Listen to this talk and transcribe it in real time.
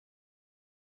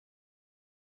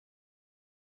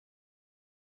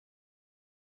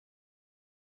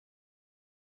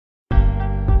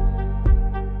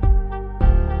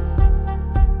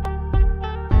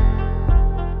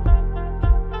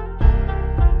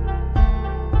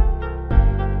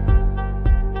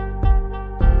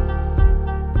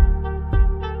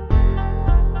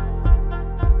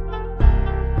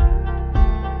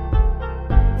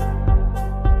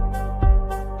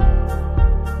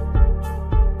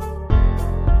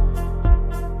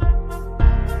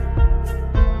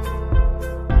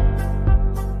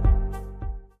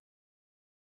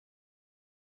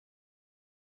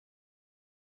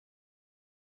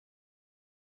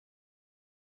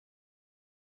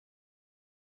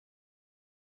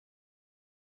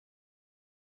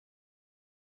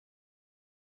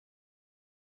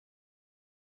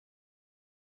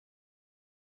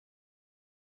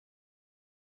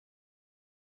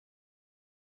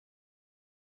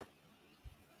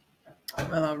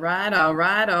Well, all right, all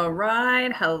right, all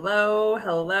right. Hello,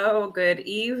 hello. Good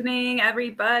evening,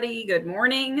 everybody. Good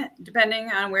morning,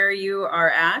 depending on where you are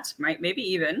at. Maybe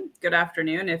even good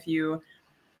afternoon if you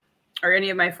are any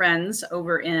of my friends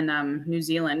over in New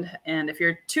Zealand. And if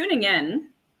you're tuning in,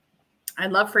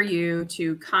 I'd love for you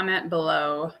to comment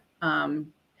below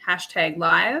hashtag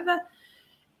live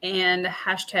and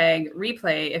hashtag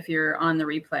replay if you're on the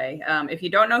replay. If you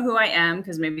don't know who I am,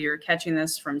 because maybe you're catching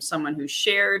this from someone who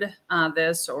shared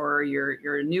this, or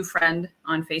you're a new friend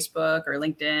on Facebook or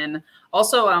LinkedIn.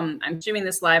 Also, I'm streaming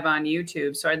this live on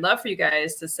YouTube, so I'd love for you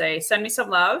guys to send me some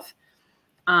love.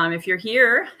 If you're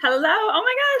here, hello. Oh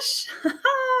my gosh.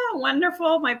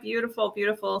 Wonderful. My beautiful,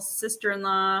 beautiful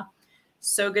sister-in-law.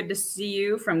 So good to see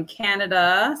you from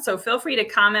Canada. So feel free to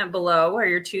comment below where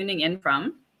you're tuning in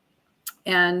from,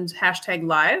 and hashtag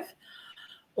live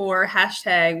or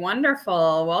hashtag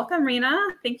wonderful. Welcome, Rena.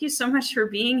 Thank you so much for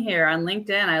being here on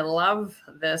LinkedIn. I love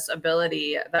this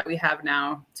ability that we have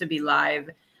now to be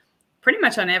live pretty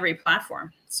much on every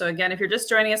platform. So again, if you're just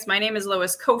joining us, my name is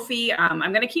Lois Kofi. I'm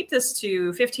going to keep this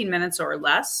to 15 minutes or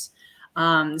less.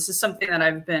 This is something that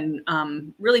I've been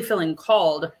really feeling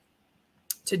called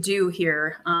to do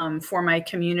here for my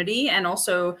community and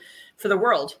also for the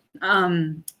world.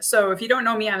 So if you don't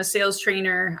know me, I'm a sales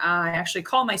trainer. I actually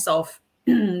call myself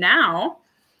now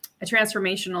a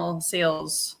transformational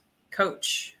sales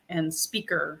coach and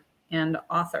speaker and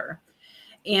author.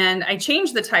 And I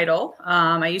changed the title.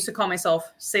 I used to call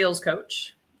myself sales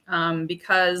coach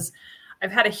because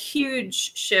I've had a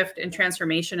huge shift in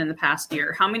transformation in the past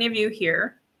year. How many of you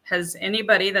here, has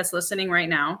anybody that's listening right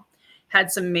now had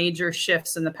some major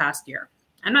shifts in the past year?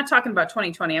 I'm not talking about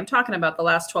 2020. I'm talking about the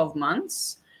last 12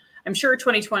 months. I'm sure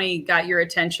 2020 got your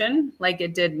attention like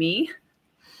it did me,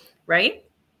 right?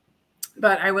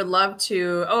 But I would love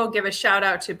to, give a shout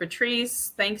out to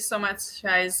Patrice. Thanks so much,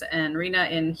 guys. And Rena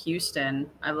in Houston.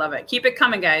 I love it. Keep it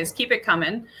coming, guys. Keep it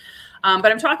coming.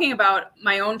 But I'm talking about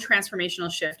my own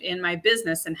transformational shift in my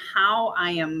business and how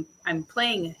I'm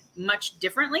playing much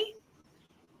differently.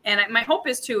 And my hope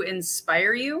is to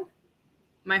inspire you.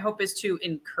 My hope is to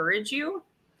encourage you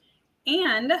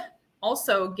and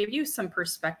also give you some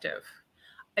perspective.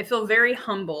 I feel very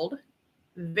humbled,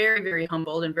 very, very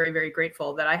humbled and very, very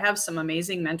grateful that I have some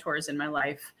amazing mentors in my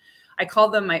life. I call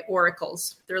them my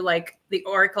oracles. They're like the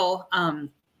oracle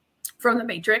from the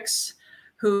Matrix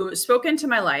who spoke into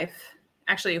my life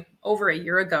actually over a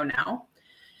year ago now.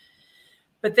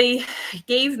 But they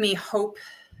gave me hope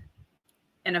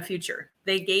and a future.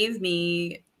 They gave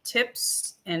me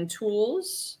tips and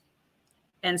tools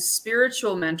and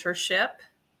spiritual mentorship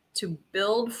to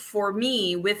build for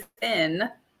me within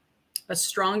a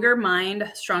stronger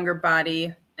mind, stronger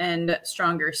body, and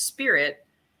stronger spirit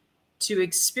to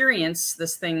experience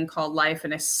this thing called life,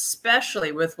 and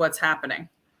especially with what's happening.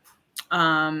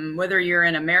 Whether you're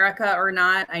in America or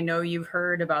not, I know you've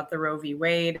heard about the Roe v.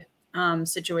 Wade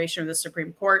situation of the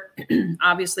Supreme Court.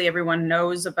 Obviously, everyone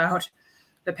knows about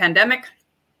the pandemic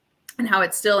and how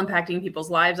it's still impacting people's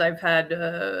lives. I've had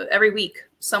every week,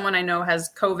 someone I know has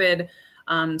COVID,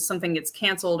 something gets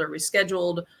canceled or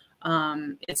rescheduled.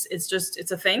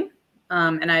 It's a thing.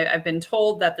 And I've been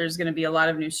told that there's going to be a lot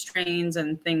of new strains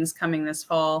and things coming this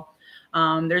fall.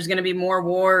 There's going to be more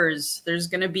wars. There's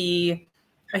going to be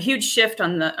a huge shift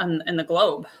in the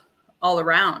globe all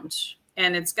around.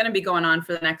 And it's going to be going on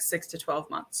for the next 6 to 12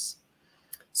 months.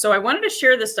 So I wanted to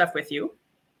share this stuff with you.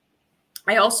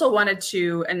 I also wanted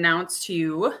to announce to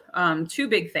you two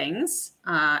big things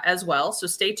as well. So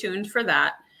stay tuned for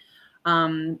that.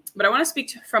 But I want to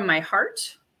speak from my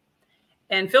heart,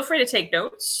 and feel free to take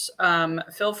notes.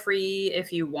 Feel free,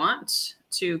 if you want,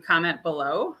 to comment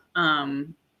below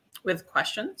with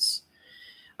questions,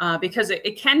 because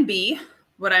it can be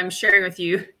what I'm sharing with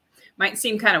you might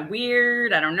seem kind of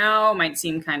weird. I don't know, might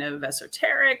seem kind of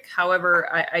esoteric. However,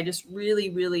 I just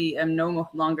really, really am no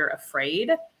longer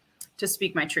afraid to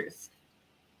speak my truth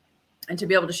and to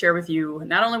be able to share with you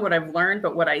not only what I've learned,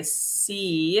 but what I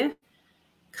see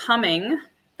coming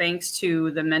thanks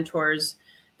to the mentors,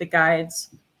 the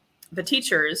guides, the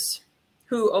teachers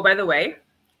who, oh, by the way,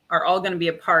 are all going to be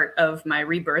a part of my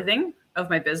rebirthing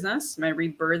of my business, my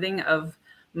rebirthing of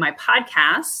my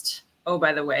podcast, oh,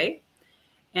 by the way,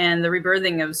 and the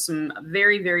rebirthing of some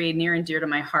very, very near and dear to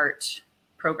my heart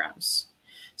programs.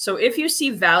 So if you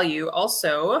see value,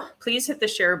 also, please hit the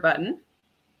share button.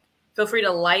 Feel free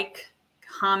to like,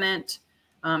 comment.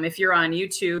 If you're on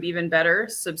YouTube, even better,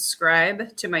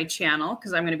 subscribe to my channel,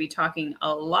 because I'm going to be talking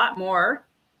a lot more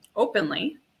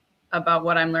openly about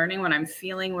what I'm learning, what I'm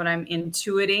feeling, what I'm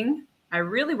intuiting. I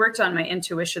really worked on my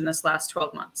intuition this last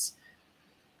 12 months.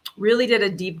 Really did a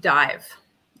deep dive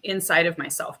inside of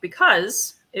myself,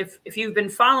 because if you've been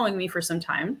following me for some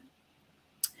time,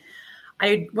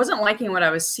 I wasn't liking what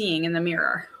I was seeing in the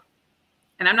mirror.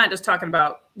 And I'm not just talking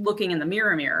about looking in the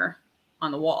mirror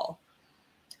on the wall.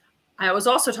 I was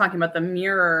also talking about the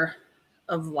mirror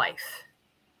of life.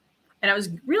 And I was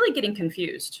really getting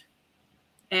confused.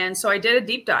 And so I did a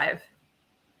deep dive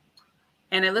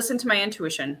and I listened to my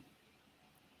intuition.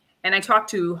 And I talked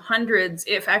to hundreds,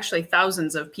 if actually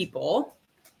thousands of people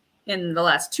in the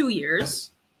last 2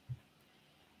 years.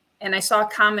 And I saw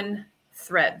common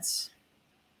threads,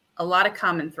 a lot of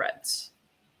common threads.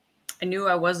 I knew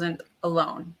I wasn't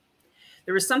alone.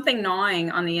 There was something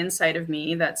gnawing on the inside of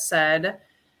me that said,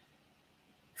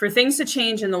 for things to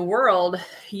change in the world,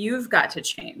 you've got to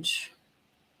change.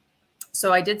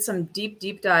 So I did some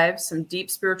deep dives, some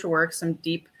deep spiritual work, some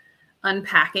deep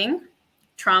unpacking,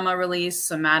 trauma release,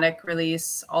 somatic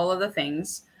release, all of the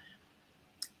things.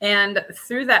 And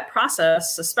through that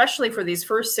process, especially for these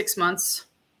first 6 months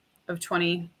of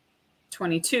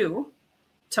 2022,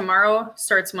 tomorrow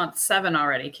starts month 7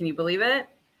 already. Can you believe it?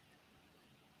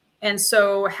 And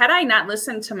so had I not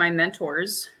listened to my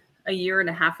mentors a year and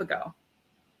a half ago,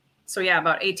 so yeah,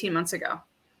 about 18 months ago,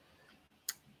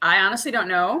 I honestly don't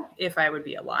know if I would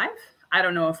be alive. I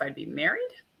don't know if I'd be married.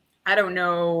 I don't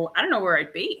know where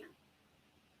I'd be.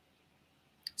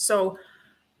 So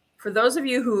for those of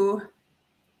you who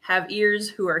have ears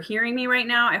who are hearing me right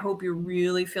now, I hope you're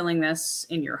really feeling this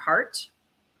in your heart,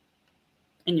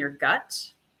 in your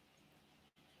gut,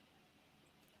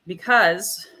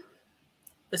 because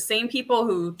the same people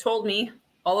who told me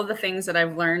all of the things that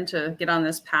I've learned to get on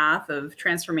this path of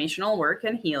transformational work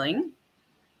and healing,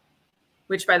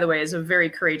 which, by the way, is a very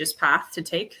courageous path to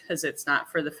take because it's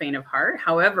not for the faint of heart.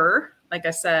 However, like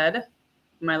I said,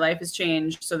 my life has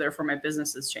changed, so therefore my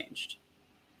business has changed.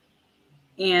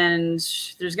 And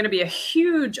there's going to be a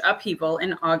huge upheaval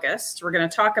in August. We're going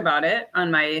to talk about it on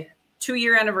my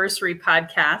 2-year anniversary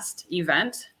podcast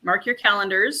event. Mark your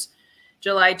calendars,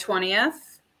 July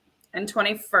 20th and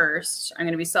 21st. I'm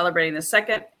going to be celebrating the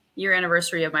 2nd year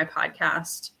anniversary of my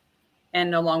podcast.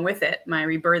 And along with it, my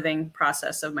rebirthing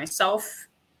process of myself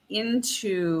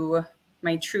into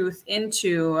my truth,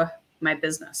 into my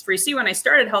business. For you see, when I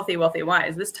started Healthy, Wealthy,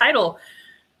 Wise, this title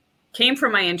came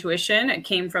from my intuition. It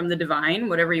came from the divine,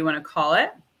 whatever you want to call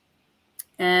it.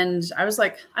 And I was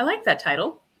like, I like that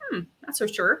title. Not so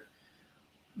sure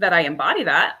that I embody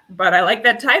that, but I like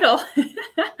that title.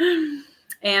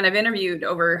 And I've interviewed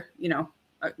over,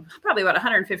 probably about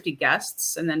 150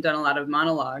 guests and then done a lot of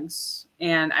monologues.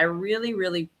 And I really,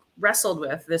 really wrestled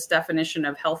with this definition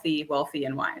of healthy, wealthy,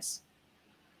 and wise.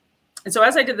 And so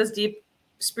as I did this deep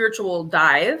spiritual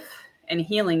dive and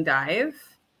healing dive,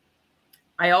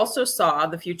 I also saw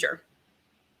the future.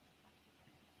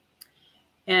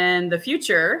 And the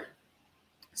future,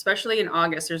 especially in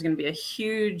August, there's going to be a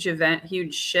huge event,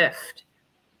 huge shift.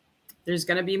 There's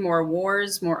going to be more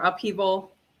wars, more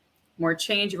upheaval, more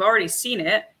change. You've already seen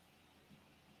it.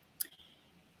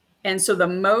 And so the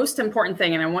most important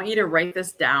thing, and I want you to write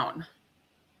this down,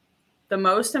 the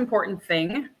most important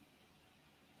thing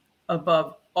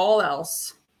above all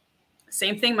else,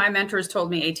 same thing my mentors told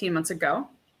me 18 months ago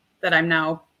that I'm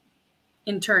now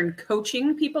in turn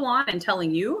coaching people on and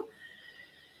telling you,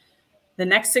 the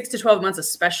next 6 to 12 months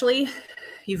especially,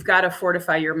 you've got to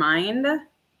fortify your mind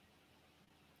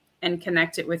and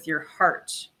connect it with your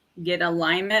heart. Get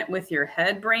alignment with your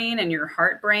head brain and your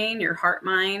heart brain, your heart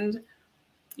mind.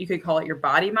 You could call it your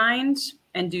body mind,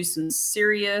 and do some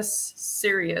serious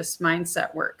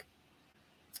mindset work.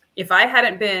 If I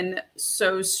hadn't been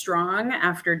so strong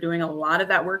after doing a lot of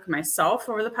that work myself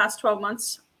over the past 12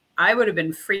 months, I would have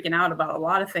been freaking out about a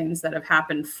lot of things that have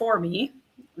happened for me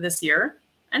this year.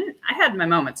 And I had my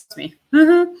moments with me.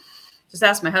 Just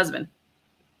ask my husband.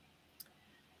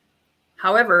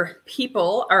 However,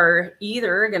 people are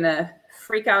either going to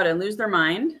freak out and lose their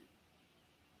mind,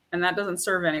 and that doesn't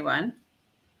serve anyone,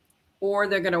 or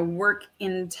they're going to work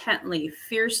intently,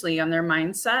 fiercely on their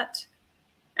mindset.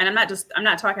 And I'm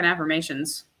not talking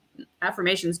affirmations.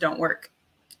 Affirmations don't work.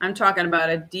 I'm talking about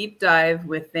a deep dive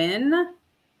within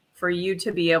for you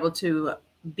to be able to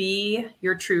be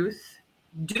your truth,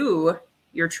 do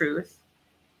your truth,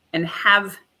 and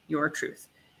have your truth.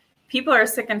 People are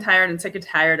sick and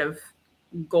tired of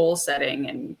goal setting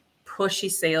and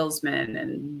pushy salesmen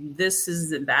and this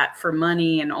is that for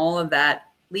money and all of that,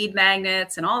 lead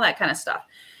magnets and all that kind of stuff.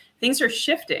 Things are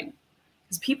shifting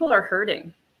because people are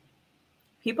hurting.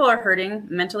 People are hurting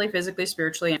mentally, physically,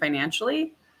 spiritually, and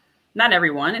financially. Not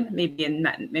everyone, and maybe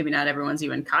not everyone's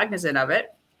even cognizant of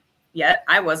it yet.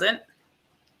 I wasn't.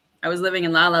 I was living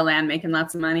in la la land, making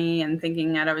lots of money and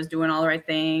thinking that I was doing all the right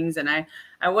things. And I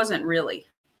wasn't really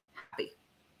happy.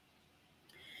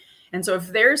 And so if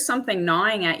there's something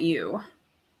gnawing at you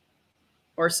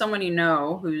or someone you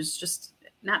know who's just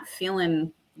not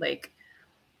feeling like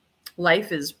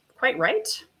life is quite right,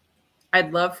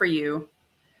 I'd love for you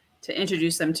to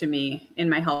introduce them to me in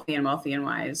my Healthy and Wealthy and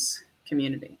Wise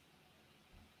community.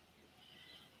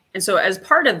 And so as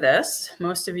part of this,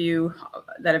 most of you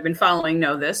that have been following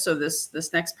know this, so this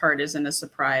next part isn't a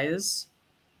surprise.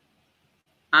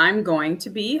 I'm going to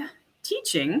be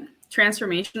teaching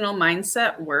transformational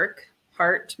mindset work,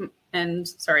 heart,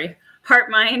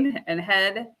 mind, and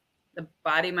head, the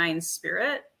body, mind,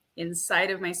 spirit, inside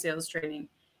of my sales training,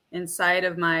 inside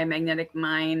of my magnetic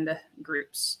mind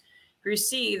groups. You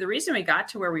see, the reason we got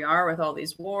to where we are with all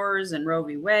these wars and Roe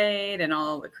v. Wade and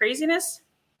all the craziness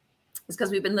is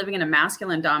because we've been living in a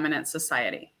masculine dominant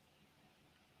society.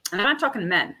 And I'm not talking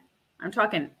men, I'm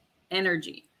talking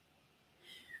energy.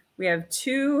 We have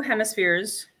two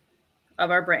hemispheres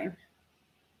of our brain.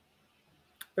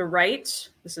 The right,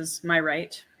 this is my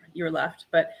right, your left,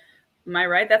 but my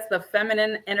right, that's the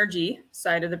feminine energy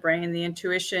side of the brain, the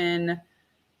intuition,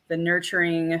 the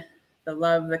nurturing, the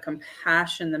love, the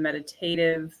compassion, the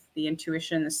meditative, the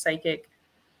intuition, the psychic.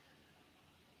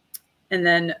 And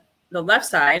then the left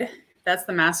side, that's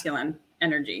the masculine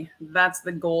energy. That's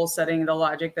the goal setting, the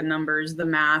logic, the numbers, the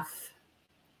math,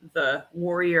 the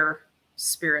warrior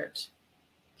spirit.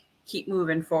 Keep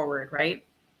moving forward, right?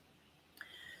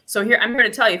 So here, I'm going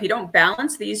to tell you, if you don't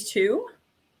balance these two,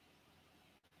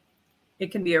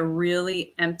 it can be a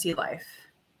really empty life.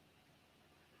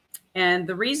 And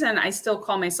the reason I still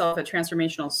call myself a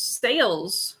transformational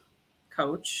sales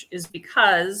coach is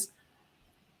because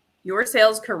your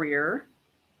sales career,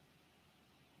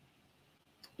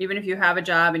 even if you have a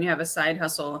job and you have a side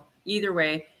hustle, either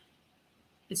way,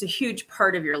 it's a huge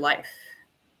part of your life.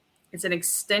 It's an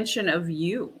extension of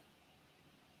you.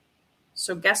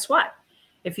 So guess what?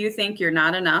 If you think you're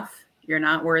not enough, you're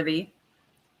not worthy,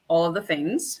 all of the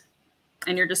things,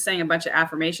 and you're just saying a bunch of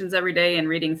affirmations every day and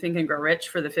reading Think and Grow Rich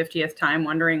for the 50th time,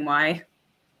 wondering why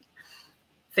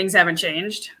things haven't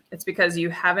changed, it's because you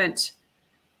haven't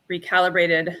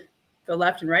recalibrated the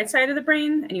left and right side of the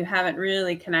brain, and you haven't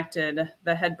really connected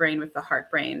the head brain with the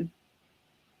heart brain.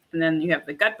 And then you have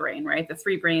the gut brain, right? The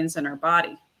three brains in our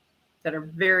body that are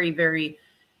very, very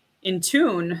in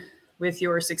tune with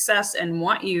your success and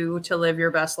want you to live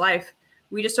your best life.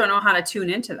 We just don't know how to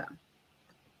tune into them.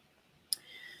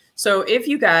 So if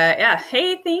you got,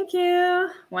 hey, thank you.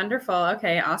 Wonderful.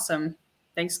 Okay, awesome.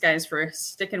 Thanks, guys, for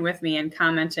sticking with me and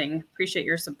commenting. Appreciate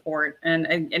your support. And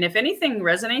if anything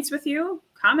resonates with you,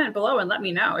 comment below and let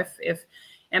me know. If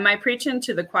am I preaching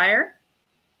to the choir?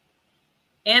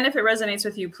 And if it resonates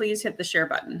with you, please hit the share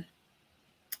button.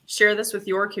 Share this with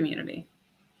your community.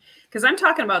 Because I'm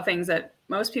talking about things that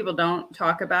most people don't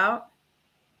talk about.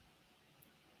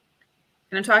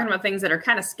 And I'm talking about things that are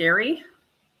kind of scary.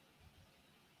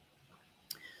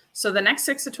 So the next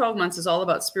 6 to 12 months is all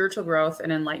about spiritual growth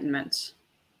and enlightenment.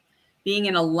 Being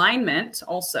in alignment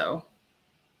also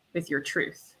with your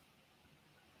truth.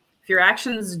 If your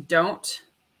actions don't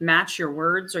match your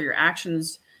words, or your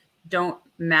actions don't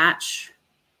match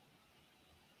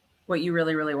what you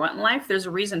really, really want in life, there's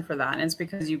a reason for that. And it's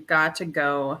because you've got to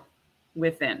go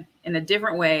within in a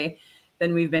different way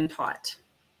than we've been taught.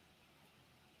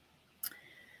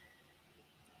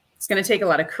 It's going to take a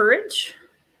lot of courage.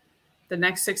 The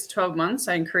next 6 to 12 months,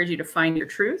 I encourage you to find your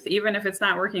truth. Even if it's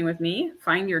not working with me,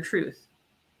 find your truth.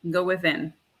 Go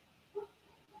within.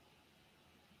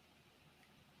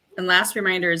 And last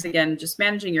reminder is, again, just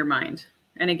managing your mind.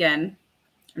 And again,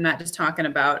 I'm not just talking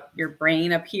about your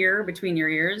brain up here between your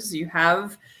ears. You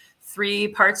have 3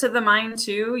 parts of the mind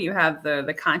too. You have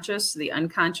the conscious, the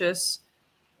unconscious,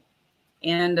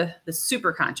 and the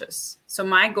superconscious. So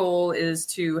my goal is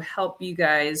to help you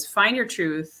guys find your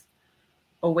truth,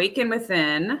 awaken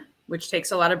within, which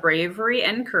takes a lot of bravery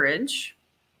and courage,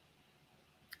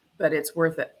 but it's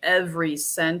worth it. Every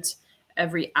cent,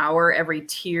 every hour, every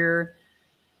tear,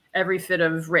 every fit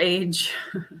of rage.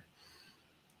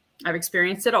 I've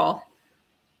experienced it all.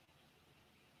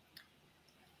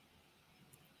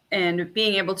 And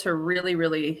being able to really,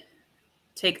 really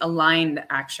take aligned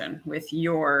action with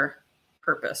your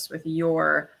purpose, with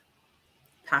your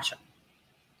passion.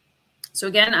 So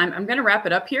again, I'm going to wrap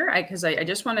it up here because I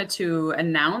just wanted to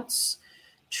announce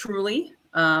truly,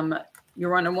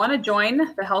 you're going to want to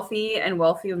join the Healthy and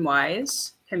Wealthy and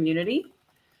Wise community.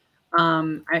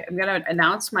 I'm going to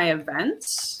announce my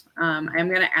events. I'm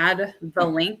going to add the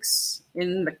links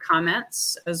in the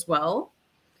comments as well.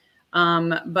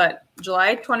 But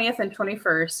July 20th and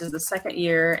 21st is the second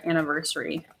year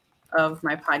anniversary of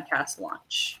my podcast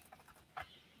launch.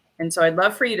 And so I'd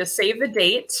love for you to save the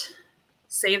date.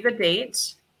 Save the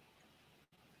date.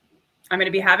 I'm going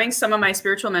to be having some of my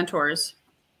spiritual mentors,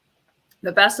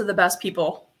 the best of the best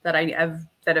people that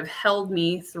have held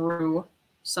me through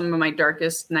some of my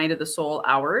darkest night of the soul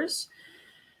hours.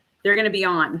 They're going to be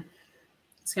on.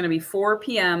 It's going to be 4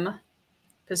 p.m.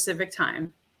 Pacific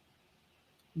time,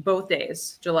 both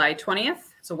days, July 20th,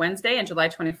 it's a Wednesday, and July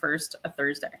 21st, a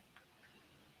Thursday.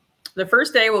 The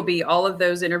first day will be all of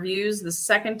those interviews. The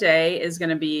second day is going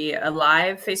to be a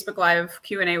live Facebook Live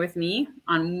Q&A with me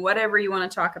on whatever you want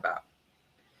to talk about.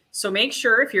 So make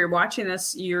sure if you're watching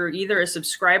this, you're either a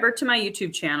subscriber to my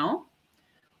YouTube channel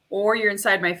or you're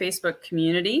inside my Facebook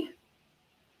community.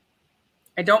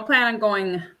 I don't plan on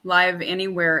going live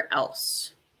anywhere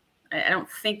else. I don't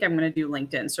think I'm going to do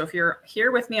LinkedIn. So if you're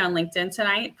here with me on LinkedIn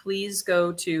tonight, please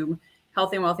go to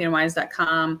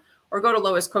healthyandwealthyandwise.com or go to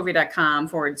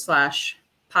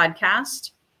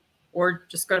loiscovey.com/podcast, or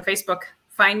just go to Facebook,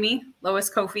 find me, Lois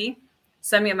Covey,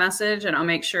 send me a message, and I'll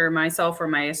make sure myself or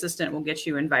my assistant will get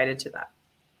you invited to that.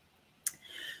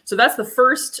 So that's the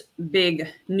first big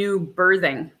new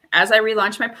birthing. As I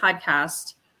relaunch my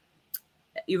podcast,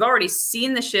 you've already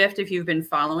seen the shift if you've been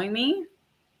following me,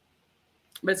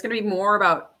 but it's going to be more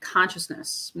about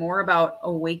consciousness, more about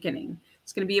awakening.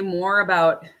 It's going to be more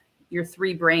about your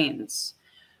three brains,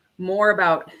 more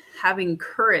about having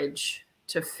courage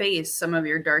to face some of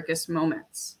your darkest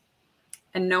moments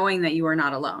and knowing that you are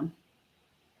not alone,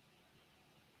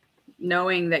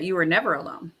 knowing that you are never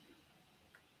alone,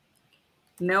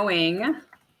 knowing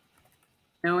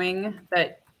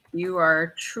that you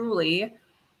are truly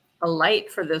a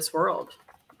light for this world,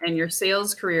 and your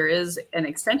sales career is an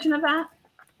extension of that.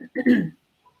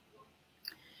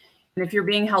 And if you're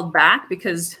being held back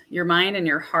because your mind and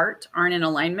your heart aren't in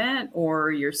alignment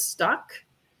or you're stuck,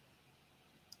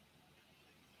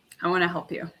 I want to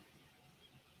help you.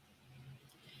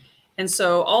 And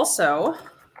so also,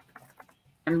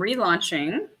 I'm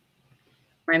relaunching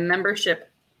my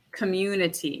membership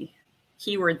community.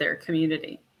 Keyword there,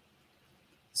 community.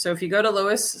 So if you go to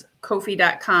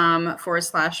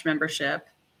loiscovey.com/membership,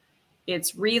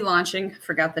 it's relaunching,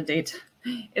 forgot the date.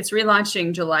 It's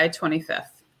relaunching July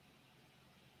 25th.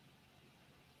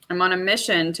 I'm on a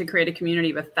mission to create a community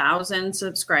of 1,000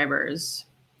 subscribers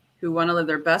who want to live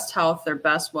their best health, their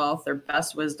best wealth, their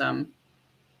best wisdom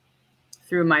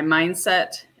through my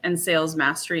mindset and sales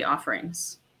mastery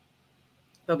offerings.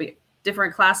 There'll be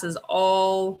different classes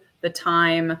all the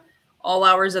time, all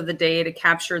hours of the day, to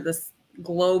capture this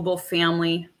global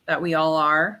family that we all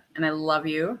are. And I love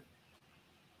you.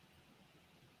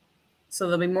 So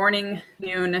there'll be morning,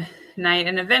 noon, night,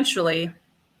 and eventually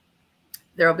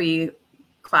there'll be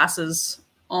classes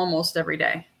almost every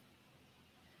day.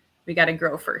 We got to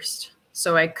grow first.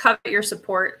 So I covet your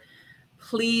support.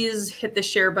 Please hit the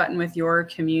share button with your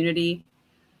community.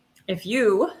 If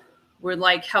you would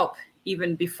like help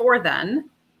even before then,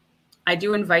 I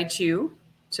do invite you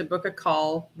to book a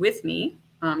call with me,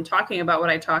 talking about what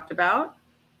I talked about.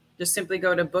 Just simply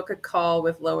go to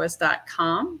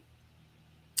bookacallwithlois.com.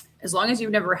 As long as you've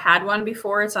never had one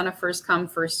before, it's on a first come,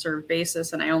 first served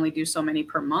basis, and I only do so many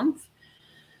per month.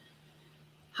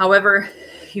 However,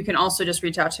 you can also just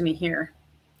reach out to me here,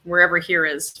 wherever here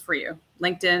is for you.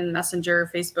 LinkedIn, Messenger,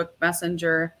 Facebook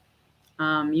Messenger,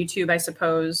 YouTube, I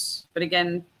suppose. But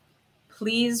again,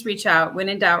 please reach out. When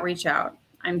in doubt, reach out.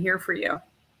 I'm here for you.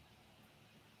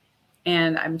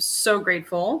 And I'm so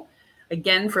grateful,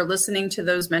 again, for listening to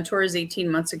those mentors 18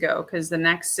 months ago, because the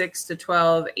next 6 to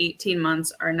 12, 18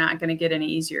 months are not going to get any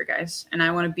easier, guys. And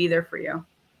I want to be there for you.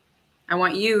 I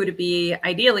want you to be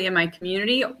ideally in my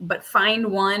community, but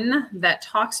find one that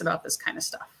talks about this kind of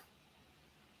stuff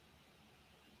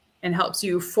and helps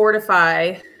you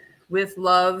fortify with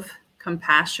love,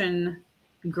 compassion,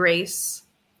 grace,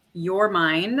 your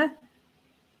mind,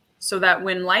 so that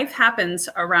when life happens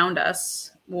around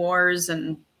us, wars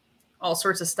and all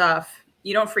sorts of stuff,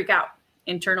 you don't freak out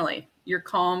internally. You're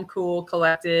calm, cool,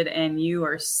 collected, and you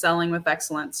are selling with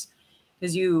excellence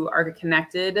because you are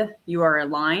connected, you are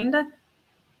aligned,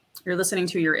 you're listening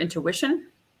to your intuition,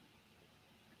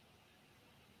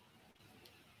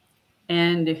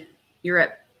 and you're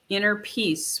at inner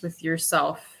peace with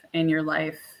yourself and your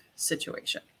life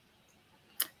situation.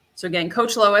 So again,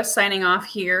 Coach Lois signing off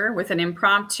here with an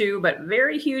impromptu but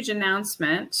very huge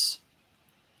announcement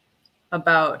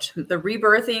about the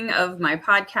rebirthing of my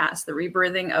podcast, the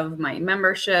rebirthing of my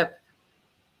membership,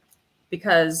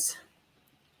 because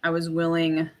I was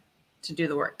willing to do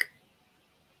the work.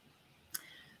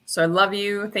 So I love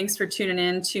you. Thanks for tuning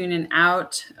in, tuning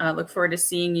out. Look forward to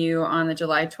seeing you on the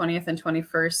July 20th and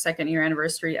 21st, second year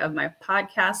anniversary of my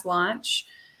podcast launch.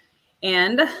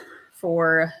 And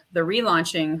for the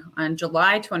relaunching on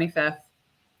July 25th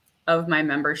of my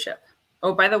membership.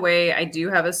 Oh, by the way, I do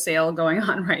have a sale going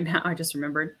on right now. I just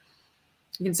remembered.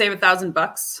 You can save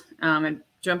 $1,000 and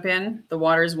jump in. The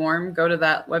water's warm. Go to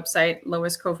that website,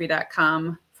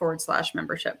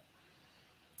 loiscofi.com/membership.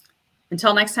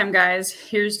 Until next time, guys,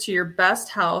 here's to your best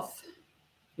health,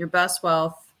 your best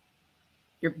wealth,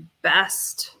 your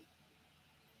best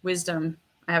wisdom.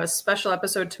 I have a special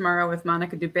episode tomorrow with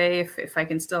Monica Dubé, if I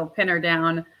can still pin her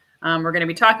down. We're going to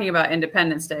be talking about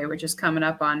Independence Day, which is coming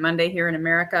up on Monday here in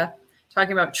America,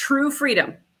 talking about true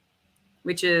freedom,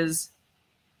 which is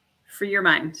free your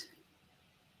mind.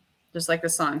 Just like the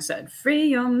song said, free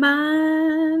your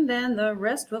mind and the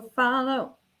rest will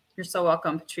follow. You're so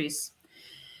welcome, Patrice.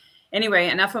 Anyway,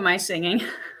 enough of my singing.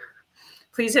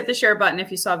 Please hit the share button if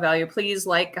you saw value. Please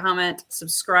like, comment,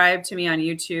 subscribe to me on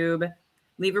YouTube.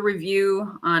 Leave a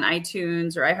review on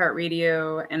iTunes or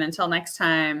iHeartRadio. And until next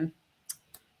time,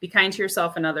 be kind to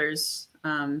yourself and others.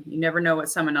 You never know what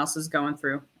someone else is going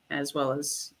through, as well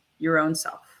as your own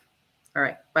self. All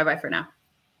right. Bye-bye for now.